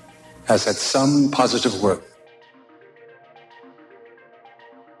misfortune has had some positive work.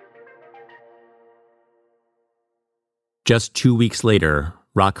 Just 2 weeks later,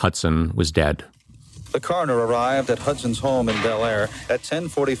 Rock Hudson was dead. The coroner arrived at Hudson's home in Bel Air at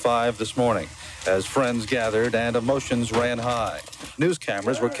 10:45 this morning as friends gathered and emotions ran high. News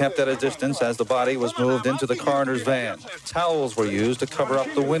cameras were kept at a distance as the body was moved into the coroner's van. Towels were used to cover up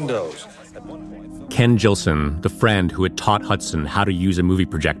the windows. Ken Gilson, the friend who had taught Hudson how to use a movie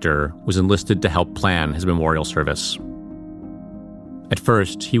projector, was enlisted to help plan his memorial service. At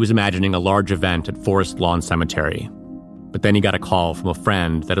first, he was imagining a large event at Forest Lawn Cemetery. But then he got a call from a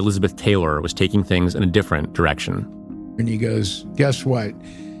friend that Elizabeth Taylor was taking things in a different direction. And he goes, guess what?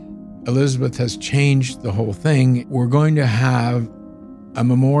 Elizabeth has changed the whole thing. We're going to have a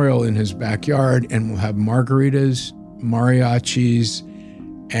memorial in his backyard, and we'll have margaritas, mariachis,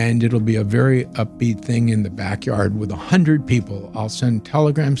 and it'll be a very upbeat thing in the backyard with 100 people. I'll send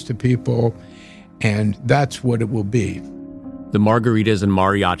telegrams to people, and that's what it will be. The Margaritas and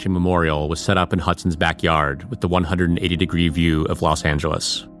Mariachi Memorial was set up in Hudson's backyard with the 180-degree view of Los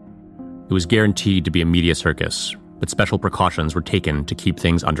Angeles. It was guaranteed to be a media circus, but special precautions were taken to keep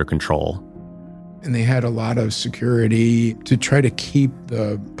things under control. And they had a lot of security to try to keep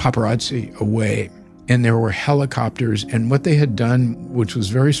the paparazzi away. And there were helicopters, and what they had done, which was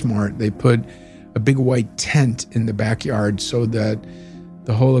very smart, they put a big white tent in the backyard so that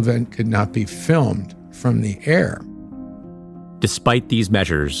the whole event could not be filmed from the air. Despite these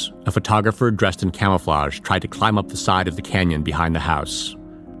measures, a photographer dressed in camouflage tried to climb up the side of the canyon behind the house,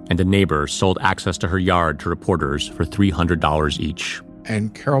 and a neighbor sold access to her yard to reporters for $300 each.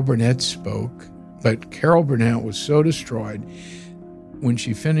 And Carol Burnett spoke, but Carol Burnett was so destroyed. When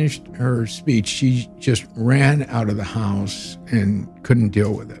she finished her speech, she just ran out of the house and couldn't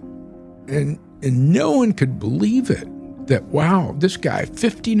deal with it. And no one could believe it, that, wow, this guy,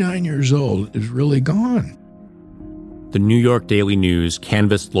 59 years old, is really gone. The New York Daily News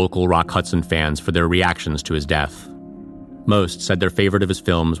canvassed local Rock Hudson fans for their reactions to his death. Most said their favorite of his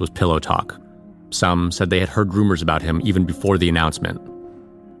films was Pillow Talk. Some said they had heard rumors about him even before the announcement.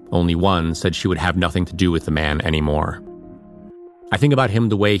 Only one said she would have nothing to do with the man anymore. I think about him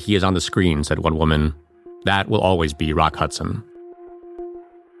the way he is on the screen, said one woman. That will always be Rock Hudson.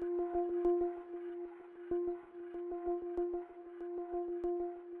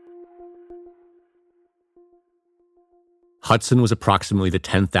 Hudson was approximately the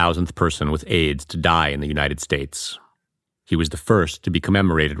 10,000th person with AIDS to die in the United States. He was the first to be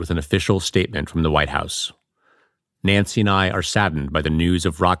commemorated with an official statement from the White House. Nancy and I are saddened by the news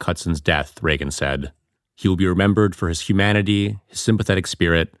of Rock Hudson's death, Reagan said. He will be remembered for his humanity, his sympathetic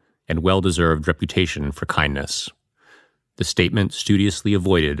spirit, and well-deserved reputation for kindness. The statement studiously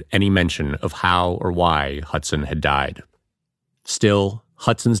avoided any mention of how or why Hudson had died. Still,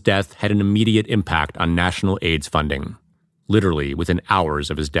 Hudson's death had an immediate impact on national AIDS funding. Literally within hours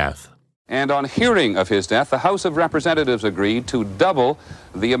of his death. And on hearing of his death, the House of Representatives agreed to double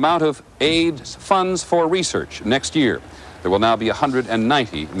the amount of AIDS funds for research next year. There will now be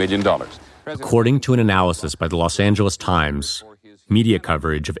 $190 million. According to an analysis by the Los Angeles Times, media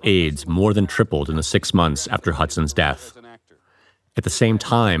coverage of AIDS more than tripled in the 6 months after Hudson's death. At the same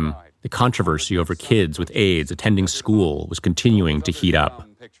time, the controversy over kids with AIDS attending school was continuing to heat up.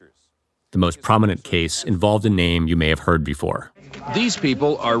 The most prominent case involved a name you may have heard before. These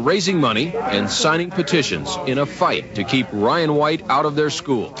people are raising money and signing petitions in a fight to keep Ryan White out of their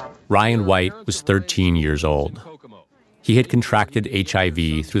school. Ryan White was 13 years old. He had contracted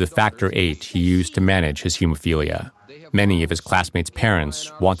HIV through the factor VIII he used to manage his hemophilia. Many of his classmates'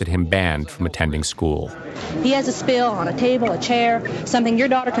 parents wanted him banned from attending school. He has a spill on a table, a chair, something. Your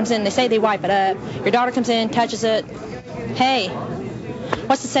daughter comes in, they say they wipe it up. Your daughter comes in, touches it. Hey,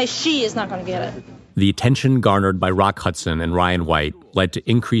 what's to say she is not going to get it? The attention garnered by Rock Hudson and Ryan White led to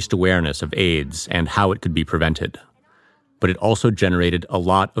increased awareness of AIDS and how it could be prevented. But it also generated a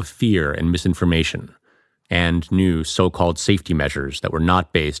lot of fear and misinformation, and new so-called safety measures that were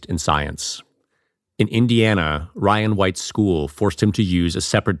not based in science. In Indiana, Ryan White's school forced him to use a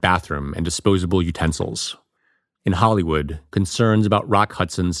separate bathroom and disposable utensils. In Hollywood, concerns about Rock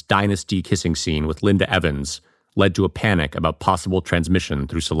Hudson's dynasty kissing scene with Linda Evans led to a panic about possible transmission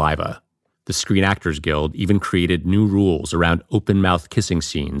through saliva. The Screen Actors Guild even created new rules around open-mouth kissing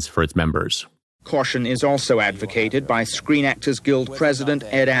scenes for its members. Caution is also advocated by Screen Actors Guild President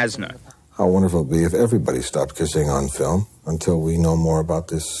Ed Asner. How wonderful it would be if everybody stopped kissing on film until we know more about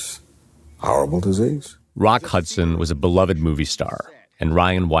this horrible disease. Rock Hudson was a beloved movie star, and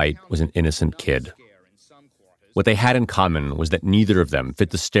Ryan White was an innocent kid. What they had in common was that neither of them fit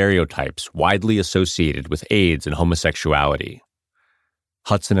the stereotypes widely associated with AIDS and homosexuality.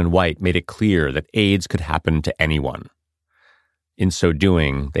 Hudson and White made it clear that AIDS could happen to anyone. In so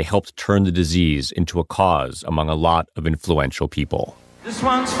doing, they helped turn the disease into a cause among a lot of influential people. This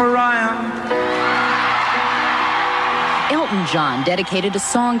one's for Ryan. Elton John dedicated a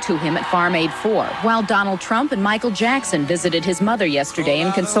song to him at Farm Aid 4, while Donald Trump and Michael Jackson visited his mother yesterday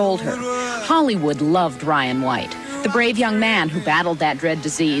and consoled her. Hollywood loved Ryan White, the brave young man who battled that dread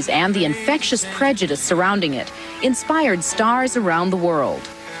disease and the infectious prejudice surrounding it, inspired stars around the world.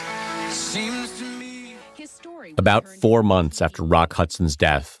 About 4 months after Rock Hudson's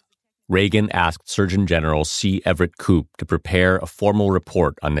death, Reagan asked Surgeon General C. Everett Koop to prepare a formal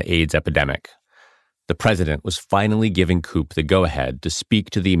report on the AIDS epidemic. The president was finally giving Koop the go-ahead to speak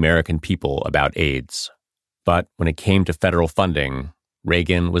to the American people about AIDS. But when it came to federal funding,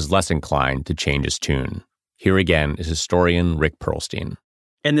 Reagan was less inclined to change his tune. Here again is historian Rick Perlstein.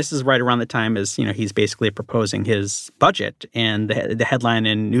 And this is right around the time as, he's basically proposing his budget. And the headline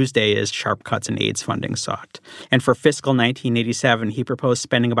in Newsday is Sharp Cuts in AIDS Funding Sought. And for fiscal 1987, he proposed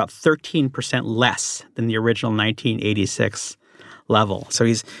spending about 13% less than the original 1986 level. So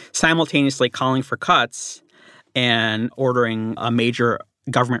he's simultaneously calling for cuts and ordering a major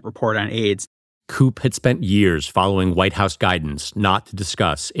government report on AIDS. Koop had spent years following White House guidance not to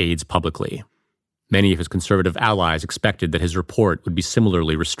discuss AIDS publicly. Many of his conservative allies expected that his report would be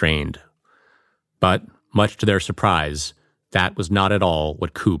similarly restrained. But, much to their surprise, that was not at all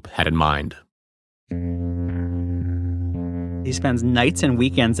what Koop had in mind. He spends nights and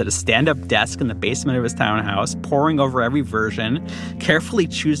weekends at a stand-up desk in the basement of his townhouse, poring over every version, carefully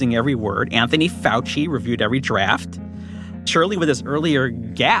choosing every word. Anthony Fauci reviewed every draft. Surely with his earlier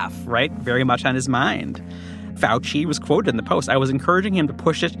gaffe, right, very much on his mind. Fauci was quoted in the Post. I was encouraging him to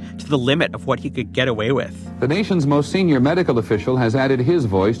push it to the limit of what he could get away with. The nation's most senior medical official has added his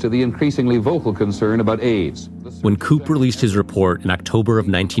voice to the increasingly vocal concern about AIDS. When Koop released his report in October of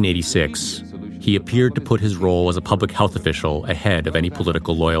 1986, he appeared to put his role as a public health official ahead of any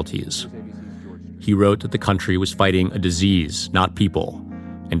political loyalties. He wrote that the country was fighting a disease, not people,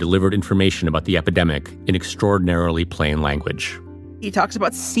 and delivered information about the epidemic in extraordinarily plain language. He talks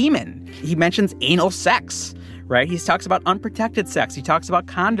about semen. He mentions anal sex. Right? He talks about unprotected sex. He talks about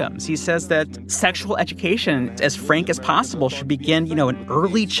condoms. He says that sexual education, as frank as possible, should begin, in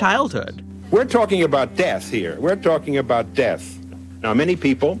early childhood. We're talking about death here. We're talking about death. Now, many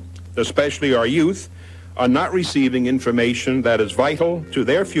people, especially our youth, are not receiving information that is vital to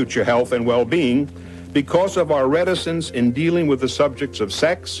their future health and well-being because of our reticence in dealing with the subjects of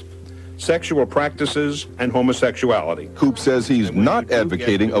sex, sexual practices, and homosexuality. Koop says he's not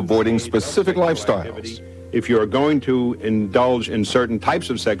advocating avoiding specific lifestyles. If you're going to indulge in certain types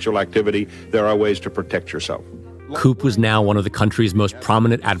of sexual activity, there are ways to protect yourself. Koop was now one of the country's most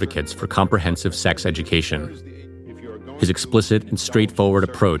prominent advocates for comprehensive sex education. His explicit and straightforward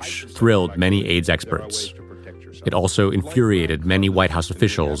approach thrilled many AIDS experts. It also infuriated many White House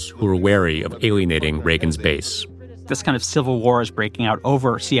officials who were wary of alienating Reagan's base. This kind of civil war is breaking out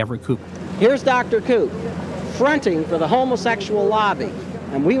over C. Everett Koop. Here's Dr. Koop. fronting for the homosexual lobby.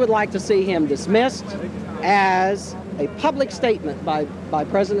 And we would like to see him dismissed as a public statement by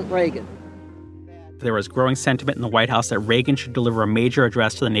President Reagan. There was growing sentiment in the White House that Reagan should deliver a major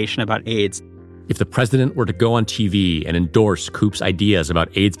address to the nation about AIDS. If the president were to go on TV and endorse Koop's ideas about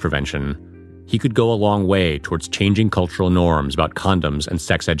AIDS prevention, he could go a long way towards changing cultural norms about condoms and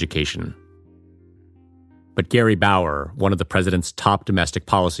sex education. But Gary Bauer, one of the president's top domestic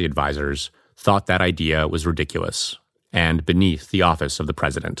policy advisors, thought that idea was ridiculous and beneath the office of the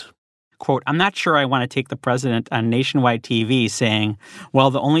president. Quote, I'm not sure I want to take the president on nationwide TV saying,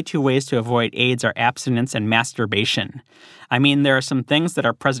 well, the only two ways to avoid AIDS are abstinence and masturbation. I mean, there are some things that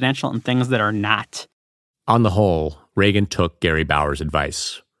are presidential and things that are not. On the whole, Reagan took Gary Bauer's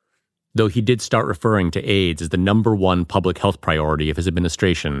advice. Though he did start referring to AIDS as the number one public health priority of his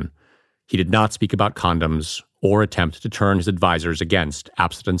administration, he did not speak about condoms or attempt to turn his advisors against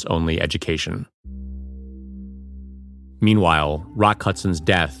abstinence-only education. Meanwhile, Rock Hudson's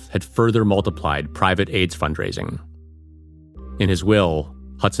death had further multiplied private AIDS fundraising. In his will,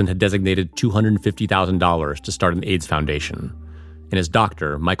 Hudson had designated $250,000 to start an AIDS foundation, and his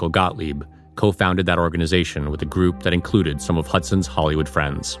doctor, Michael Gottlieb, co-founded that organization with a group that included some of Hudson's Hollywood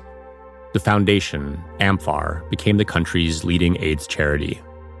friends. The foundation, AMFAR, became the country's leading AIDS charity.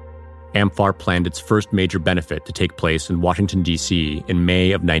 AMFAR planned its first major benefit to take place in Washington, D.C. in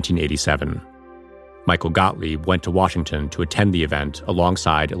May of 1987. Michael Gottlieb went to Washington to attend the event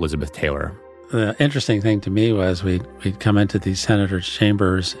alongside Elizabeth Taylor. The interesting thing to me was we'd come into these senators'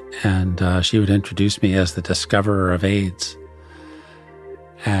 chambers, and she would introduce me as the discoverer of AIDS.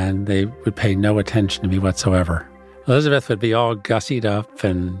 And they would pay no attention to me whatsoever. Elizabeth would be all gussied up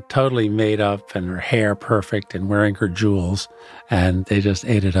and totally made up and her hair perfect and wearing her jewels, and they just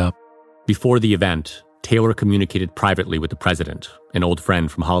ate it up. Before the event, Taylor communicated privately with the president, an old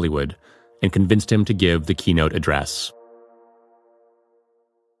friend from Hollywood, and convinced him to give the keynote address.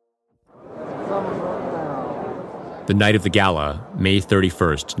 The night of the gala, May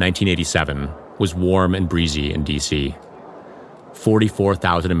 31st, 1987, was warm and breezy in D.C.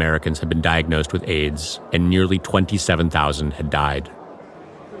 44,000 Americans had been diagnosed with AIDS, and nearly 27,000 had died.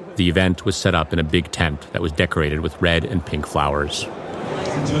 The event was set up in a big tent that was decorated with red and pink flowers.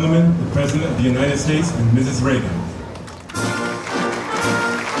 Ladies and gentlemen, the President of the United States and Mrs. Reagan.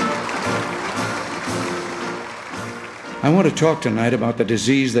 I want to talk tonight about the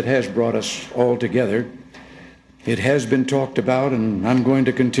disease that has brought us all together. It has been talked about, and I'm going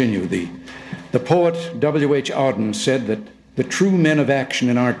to continue. The poet W.H. Auden said that the true men of action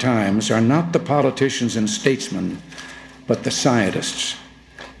in our times are not the politicians and statesmen, but the scientists.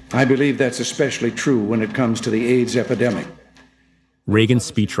 I believe that's especially true when it comes to the AIDS epidemic.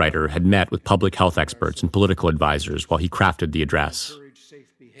 Reagan's speechwriter had met with public health experts and political advisors while he crafted the address.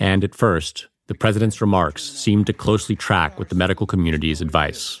 And at first, the president's remarks seemed to closely track with the medical community's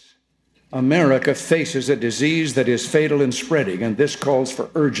advice. America faces a disease that is fatal and spreading, and this calls for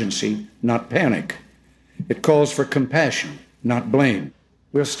urgency, not panic. It calls for compassion, not blame.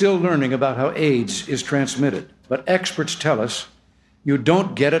 We're still learning about how AIDS is transmitted, but experts tell us you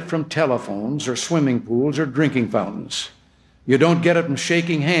don't get it from telephones or swimming pools or drinking fountains. You don't get it from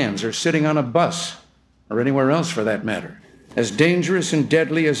shaking hands or sitting on a bus, or anywhere else for that matter. As dangerous and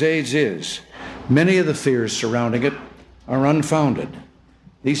deadly as AIDS is, many of the fears surrounding it are unfounded.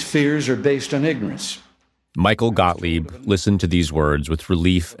 These fears are based on ignorance. Michael Gottlieb listened to these words with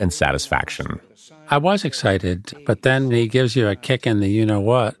relief and satisfaction. I was excited, but then he gives you a kick in the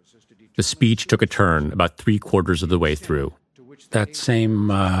you-know-what. The speech took a turn about 3/4 of the way through. That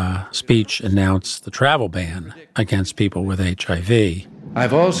same speech announced the travel ban against people with HIV.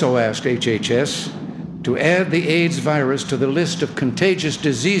 I've also asked HHS to add the AIDS virus to the list of contagious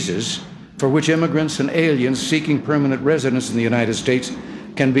diseases for which immigrants and aliens seeking permanent residence in the United States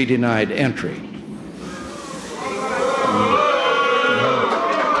can be denied entry.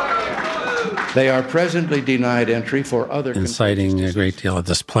 They are presently denied entry for other inciting a great deal of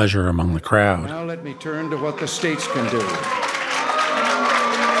displeasure among the crowd. Now let me turn to what the states can do.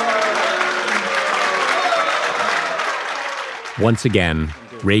 Once again,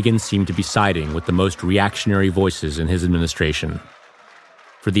 Reagan seemed to be siding with the most reactionary voices in his administration.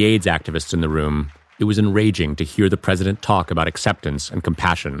 For the AIDS activists in the room, it was enraging to hear the president talk about acceptance and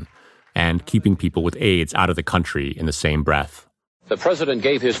compassion and keeping people with AIDS out of the country in the same breath. The president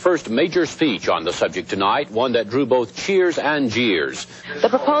gave his first major speech on the subject tonight, one that drew both cheers and jeers. The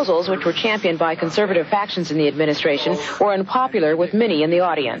proposals, which were championed by conservative factions in the administration, were unpopular with many in the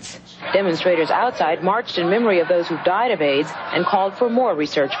audience. Demonstrators outside marched in memory of those who died of AIDS and called for more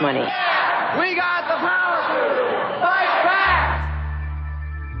research money. We got the power to fight back!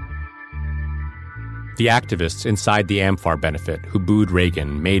 The activists inside the Amfar benefit who booed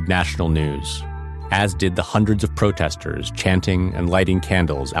Reagan made national news, as did the hundreds of protesters chanting and lighting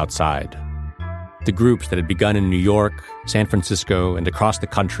candles outside. The groups that had begun in New York, San Francisco, and across the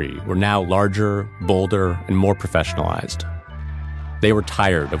country were now larger, bolder, and more professionalized. They were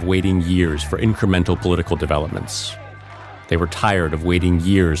tired of waiting years for incremental political developments. They were tired of waiting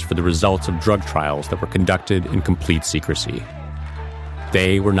years for the results of drug trials that were conducted in complete secrecy.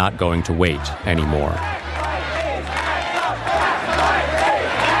 They were not going to wait anymore.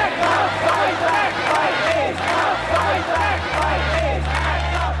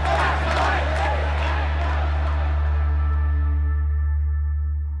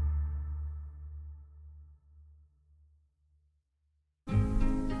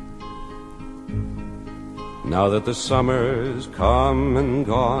 Now that the summer's come and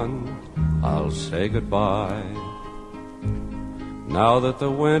gone, I'll say goodbye. Now that the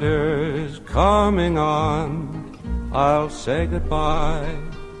winter's coming on, I'll say goodbye.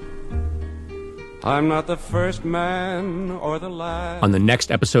 I'm not the first man or the last. On the next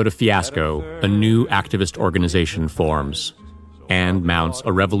episode of Fiasco, a new activist organization forms and mounts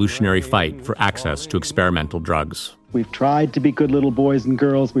a revolutionary fight for access to experimental drugs. We've tried to be good little boys and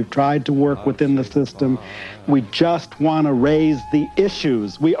girls. We've tried to work within the system. We just want to raise the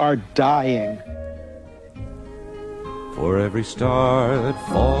issues. We are dying. For every star that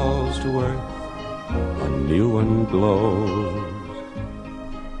falls to earth, a new one glows.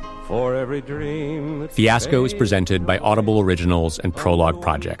 For every dream that Fiasco is presented by Audible Originals and Prologue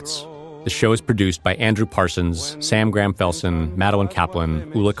Projects. The show is produced by Andrew Parsons, Sam Graham-Felsen, Madeline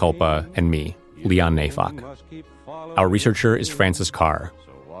Kaplan, Ula Kulpa, and me, Leon Neyfakh. Our researcher is Francis Carr.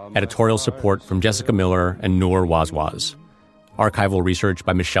 Editorial support from Jessica Miller and Noor Wazwaz. Archival research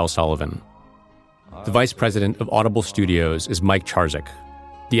by Michelle Sullivan. The vice president of Audible Studios is Mike Charzik.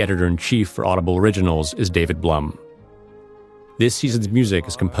 The editor-in-chief for Audible Originals is David Blum. This season's music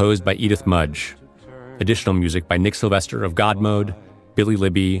is composed by Edith Mudge. Additional music by Nick Sylvester of God Mode, Billy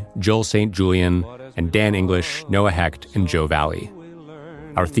Libby, Joel St. Julian, and Dan English, Noah Hecht, and Joe Valley.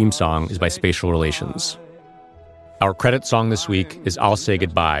 Our theme song is by Spatial Relations. Our credit song this week is I'll Say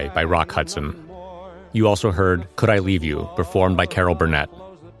Goodbye by Rock Hudson. You also heard Could I Leave You, performed by Carol Burnett.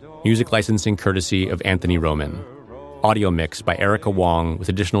 Music licensing courtesy of Anthony Roman. Audio mix by Erica Wong with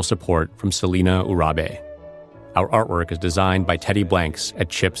additional support from Selena Urabe. Our artwork is designed by Teddy Blanks at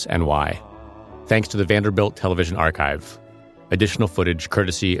Chips NY. Thanks to the Vanderbilt Television Archive. Additional footage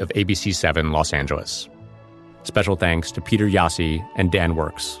courtesy of ABC7 Los Angeles. Special thanks to Peter Yassi and Dan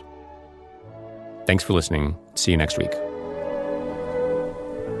Works. Thanks for listening. See you next week.